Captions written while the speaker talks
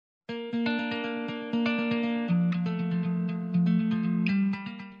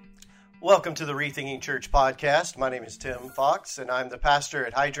Welcome to the Rethinking Church podcast. My name is Tim Fox, and I'm the pastor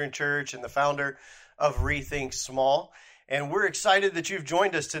at Hydrant Church and the founder of Rethink Small. And we're excited that you've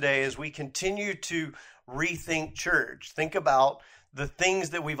joined us today as we continue to rethink church. Think about the things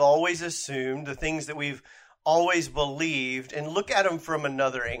that we've always assumed, the things that we've always believed, and look at them from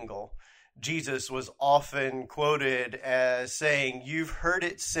another angle. Jesus was often quoted as saying, "You've heard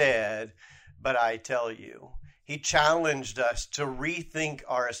it said, but I tell you." He challenged us to rethink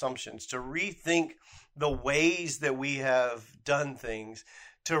our assumptions, to rethink the ways that we have done things,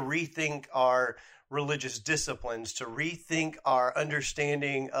 to rethink our religious disciplines, to rethink our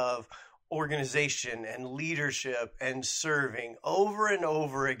understanding of organization and leadership and serving. Over and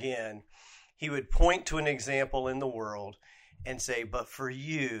over again, he would point to an example in the world and say, "But for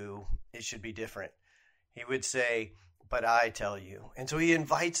you, it should be different." He would say, "But I tell you." And so he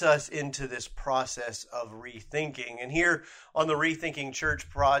invites us into this process of rethinking. And here on the Rethinking Church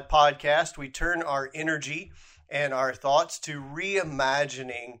podcast, we turn our energy and our thoughts to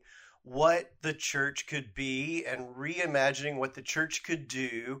reimagining what the church could be and reimagining what the church could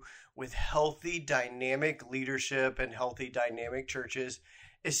do with healthy, dynamic leadership and healthy, dynamic churches,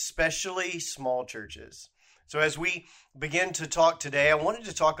 especially small churches. So as we begin to talk today, I wanted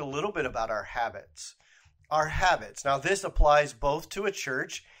to talk a little bit about our habits. Our habits. Now, this applies both to a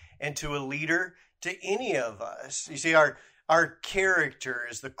church and to a leader, to any of us. You see, our character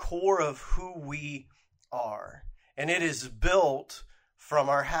is the core of who we are, and it is built from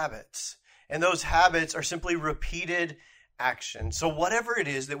our habits. And those habits are simply repeated action. So whatever it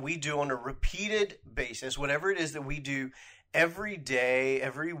is that we do on a repeated basis, whatever it is that we do every day,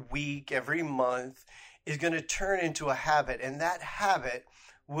 every week, every month, is going to turn into a habit, and that habit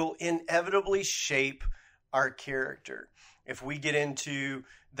will inevitably shape our character. If we get into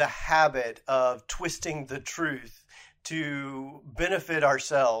the habit of twisting the truth to benefit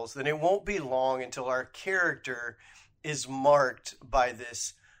ourselves, then it won't be long until our character is marked by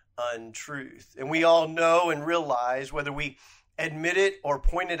this untruth. And we all know and realize, whether we admit it or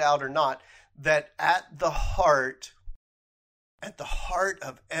point it out or not, that at the heart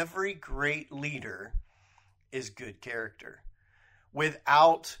of every great leader is good character.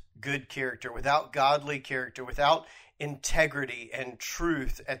 Without good character, without godly character, without integrity and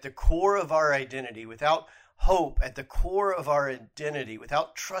truth at the core of our identity, without hope at the core of our identity,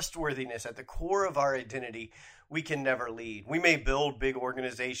 without trustworthiness at the core of our identity, we can never lead. We may build big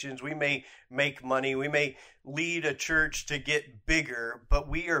organizations, we may make money, we may lead a church to get bigger, but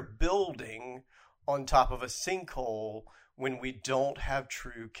we are building on top of a sinkhole when we don't have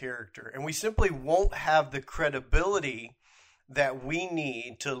true character. And we simply won't have the credibility that we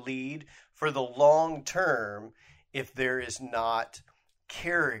need to lead for the long term if there is not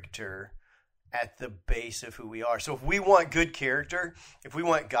character at the base of who we are. So if we want good character, if we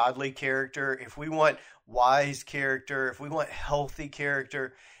want godly character, if we want wise character, if we want healthy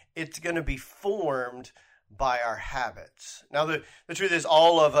character, it's going to be formed by our habits. Now, the truth is,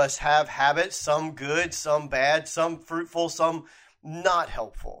 all of us have habits, some good, some bad, some fruitful, some not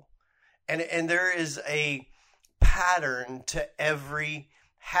helpful. And there is a pattern to every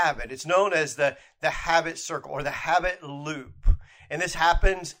habit. It's known as the habit circle or the habit loop. And this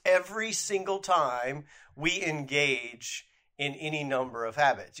happens every single time we engage in any number of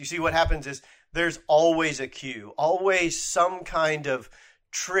habits. You see, what happens is there's always a cue, always some kind of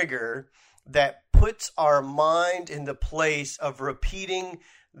trigger that puts our mind in the place of repeating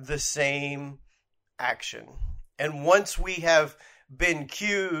the same action. And once we have been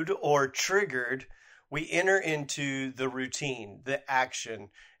cued or triggered, we enter into the routine, the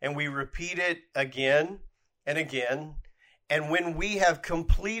action, and we repeat it again and again. And when we have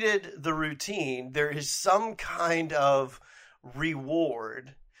completed the routine, there is some kind of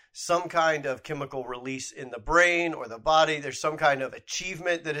reward, some kind of chemical release in the brain or the body. There's some kind of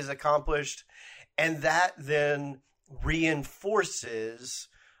achievement that is accomplished, and that then reinforces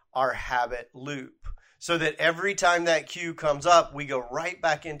our habit loop, so that every time that cue comes up, we go right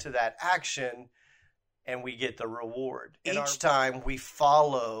back into that action and we get the reward. Each time we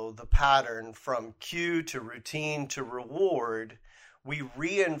follow the pattern from cue to routine to reward, we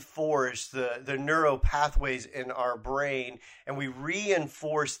reinforce the neural pathways in our brain, and we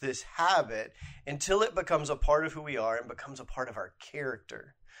reinforce this habit until it becomes a part of who we are and becomes a part of our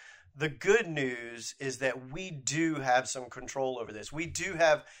character. The good news is that we do have some control over this. We do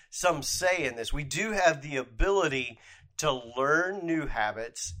have some say in this. We do have the ability to learn new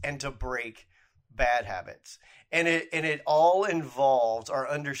habits and to break bad habits. And it all involves our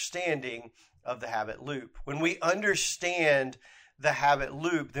understanding of the habit loop. When we understand the habit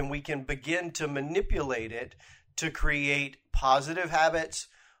loop, then we can begin to manipulate it to create positive habits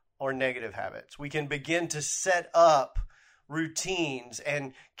or negative habits. We can begin to set up routines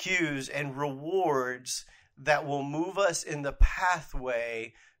and cues and rewards that will move us in the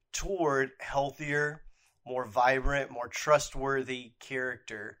pathway toward healthier, more vibrant, more trustworthy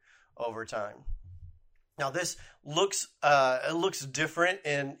character over time. Now, this looks different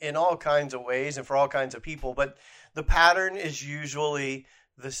in all kinds of ways and for all kinds of people, but the pattern is usually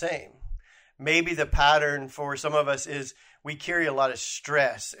the same. Maybe the pattern for some of us is we carry a lot of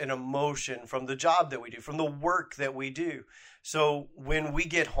stress and emotion from the job that we do, from the work that we do. So when we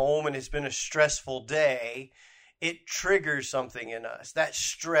get home and it's been a stressful day, it triggers something in us. That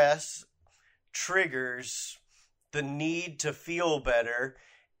stress triggers the need to feel better,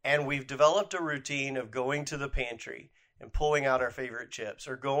 and we've developed a routine of going to the pantry and pulling out our favorite chips,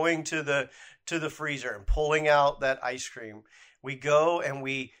 or going to the freezer and pulling out that ice cream. We go and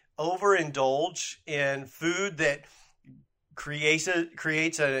we overindulge in food that creates an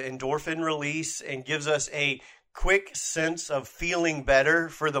endorphin release and gives us a quick sense of feeling better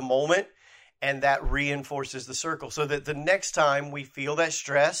for the moment, and that reinforces the circle, so that the next time we feel that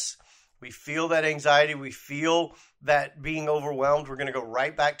stress, we feel that anxiety, we feel that being overwhelmed, we're going to go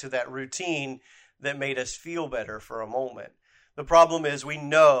right back to that routine that made us feel better for a moment. The problem is we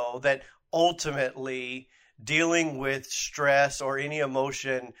know that ultimately dealing with stress or any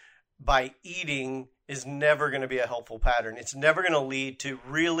emotion by eating is never going to be a helpful pattern. It's never going to lead to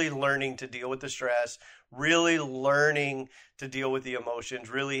really learning to deal with the stress, really learning to deal with the emotions,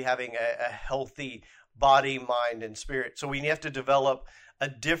 really having a healthy body, mind, and spirit. So we have to develop a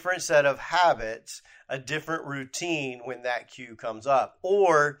different set of habits, a different routine when that cue comes up.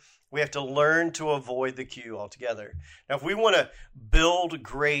 Or we have to learn to avoid the cue altogether. Now, if we want to build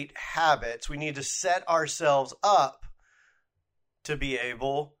great habits, we need to set ourselves up to be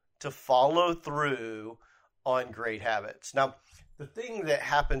able to follow through on great habits. Now, the thing that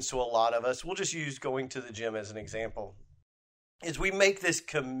happens to a lot of us, we'll just use going to the gym as an example, is we make this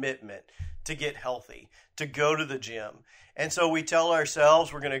commitment to get healthy, to go to the gym. And so we tell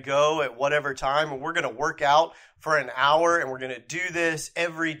ourselves we're going to go at whatever time, and we're going to work out for an hour, and we're going to do this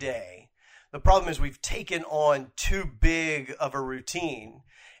every day. The problem is we've taken on too big of a routine.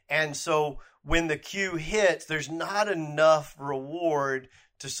 And so when the cue hits, there's not enough reward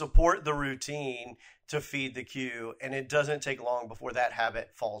to support the routine to feed the cue, and it doesn't take long before that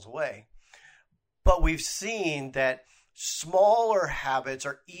habit falls away. But we've seen that smaller habits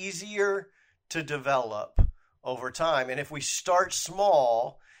are easier to develop over time. And if we start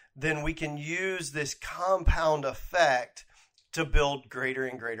small, then we can use this compound effect to build greater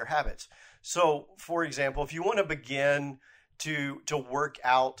and greater habits. So, for example, if you want to begin to work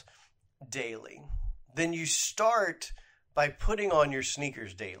out daily, then you start by putting on your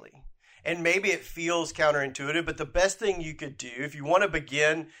sneakers daily. And maybe it feels counterintuitive, but the best thing you could do if you want to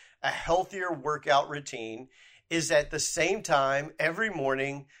begin a healthier workout routine is at the same time every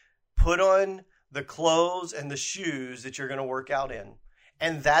morning put on the clothes and the shoes that you're going to work out in.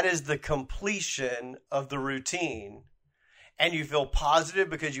 And that is the completion of the routine. And you feel positive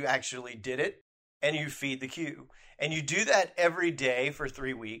because you actually did it, and you feed the cue. And you do that every day for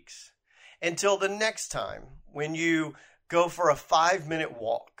 3 weeks until the next time when you go for a 5-minute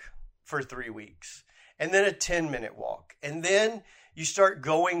walk for 3 weeks, and then a 10-minute walk. And then you start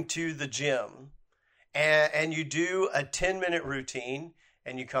going to the gym, and you do a 10-minute routine,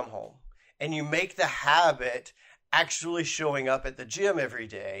 and you come home. And you make the habit actually showing up at the gym every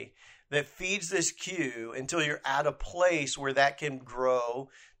day that feeds this cue until you're at a place where that can grow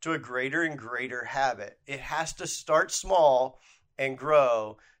to a greater and greater habit. It has to start small and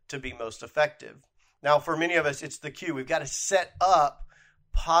grow to be most effective. Now, for many of us, it's the cue. We've got to set up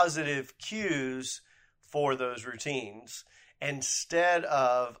positive cues for those routines instead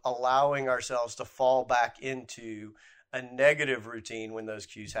of allowing ourselves to fall back into a negative routine when those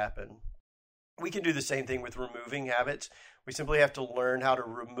cues happen. We can do the same thing with removing habits. We simply have to learn how to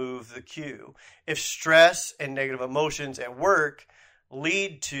remove the cue. If stress and negative emotions at work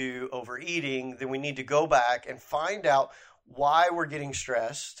lead to overeating, then we need to go back and find out why we're getting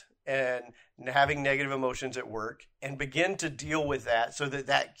stressed and having negative emotions at work and begin to deal with that so that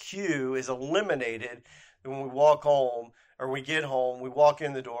that cue is eliminated. And when we walk home or we get home, we walk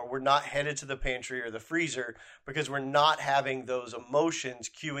in the door, we're not headed to the pantry or the freezer because we're not having those emotions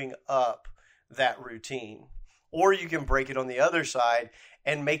queuing up that routine. Or you can break it on the other side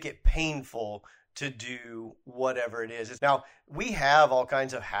and make it painful to do whatever it is. Now, we have all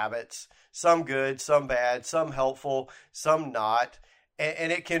kinds of habits, some good, some bad, some helpful, some not.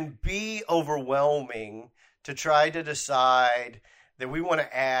 And it can be overwhelming to try to decide that we want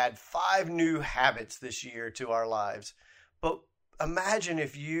to add 5 new habits this year to our lives. But imagine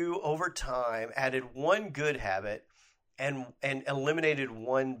if you, over time, added one good habit and eliminated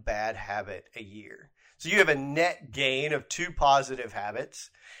one bad habit a year. So you have a net gain of 2 positive habits,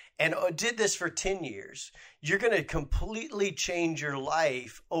 and did this for 10 years. You're going to completely change your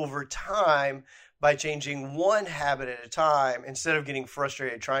life over time by changing one habit at a time instead of getting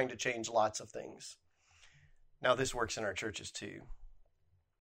frustrated trying to change lots of things. Now, this works in our churches too.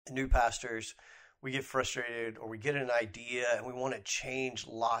 New pastors, we get frustrated or we get an idea and we want to change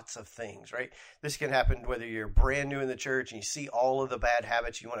lots of things, right? This can happen whether you're brand new in the church and you see all of the bad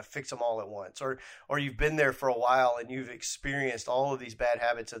habits, you want to fix them all at once, or you've been there for a while and you've experienced all of these bad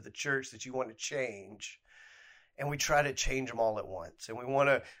habits of the church that you want to change. And we try to change them all at once. And we want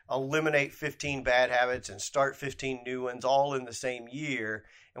to eliminate 15 bad habits and start 15 new ones all in the same year.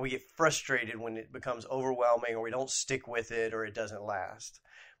 And we get frustrated when it becomes overwhelming or we don't stick with it or it doesn't last.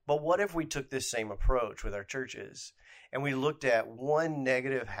 But what if we took this same approach with our churches and we looked at one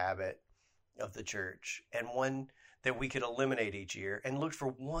negative habit of the church and one that we could eliminate each year and looked for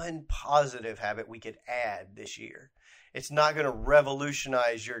one positive habit we could add this year? It's not going to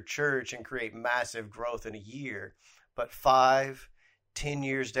revolutionize your church and create massive growth in a year, but 5, 10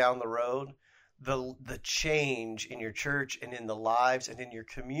 years down the road, the change in your church and in the lives and in your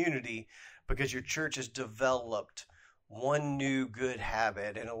community, because your church has developed one new good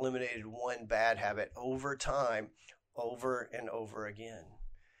habit and eliminated one bad habit over time, over and over again.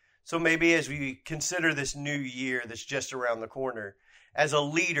 So maybe as we consider this new year that's just around the corner, as a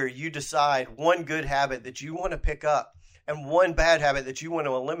leader, you decide one good habit that you want to pick up and one bad habit that you want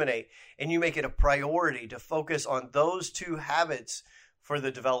to eliminate, and you make it a priority to focus on those 2 habits for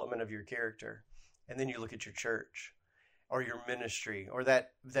the development of your character. And then you look at your church or your ministry or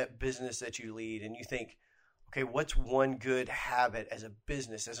that business that you lead, and you think, okay, what's one good habit as a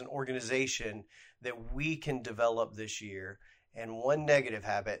business, as an organization that we can develop this year, and one negative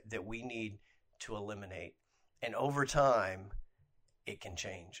habit that we need to eliminate? And over time, it can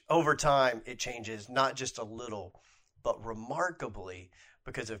change. Over time, it changes not just a little, but remarkably,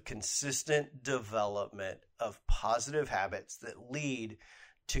 because of consistent development of positive habits that lead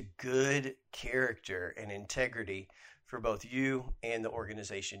to good character and integrity for both you and the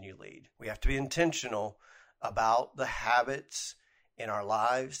organization you lead. We have to be intentional about the habits in our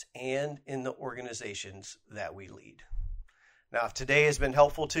lives and in the organizations that we lead. Now, if today has been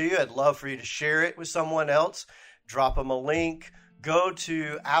helpful to you, I'd love for you to share it with someone else. Drop them a link. Go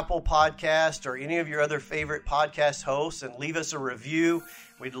to Apple Podcast or any of your other favorite podcast hosts and leave us a review.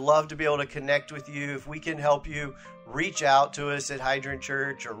 We'd love to be able to connect with you. If we can help you, reach out to us at Hydrant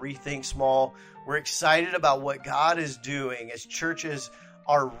Church or Rethink Small. We're excited about what God is doing as churches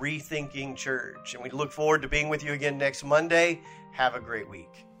are rethinking church. And we look forward to being with you again next Monday. Have a great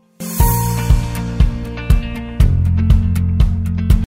week.